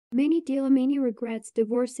Minnie Dlamini regrets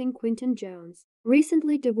divorcing Quinton Jones.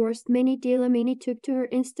 Recently divorced Minnie Dlamini took to her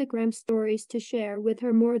Instagram stories to share with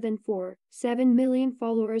her more than 4.7 million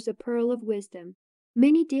followers a pearl of wisdom.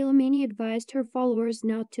 Minnie Dlamini advised her followers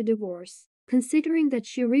not to divorce. Considering that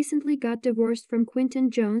she recently got divorced from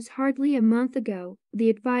Quinton Jones hardly a month ago, the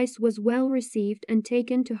advice was well received and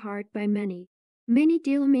taken to heart by many. Minnie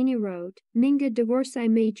Dlamini wrote, Ninga divorce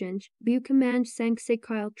imagined, bukaman sang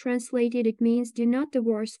sekile translated it means do not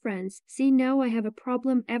divorce friends, see now I have a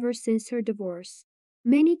problem ever since her divorce.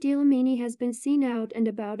 Minnie Dlamini has been seen out and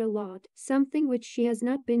about a lot, something which she has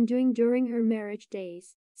not been doing during her marriage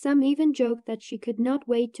days. Some even joke that she could not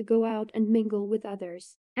wait to go out and mingle with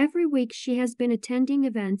others. Every week she has been attending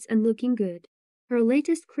events and looking good. Her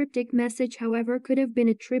latest cryptic message, however, could have been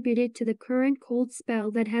attributed to the current cold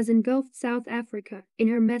spell that has engulfed South Africa. In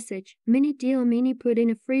her message, Minnie Dlamini put in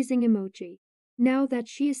a freezing emoji. Now that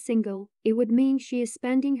she is single, it would mean she is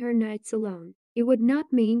spending her nights alone. It would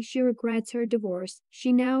not mean she regrets her divorce.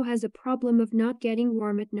 She now has a problem of not getting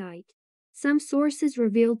warm at night. Some sources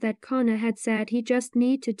revealed that Kana had said he just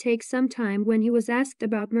need to take some time when he was asked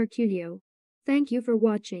about Mercutio. Thank you for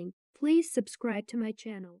watching. Please subscribe to my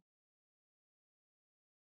channel.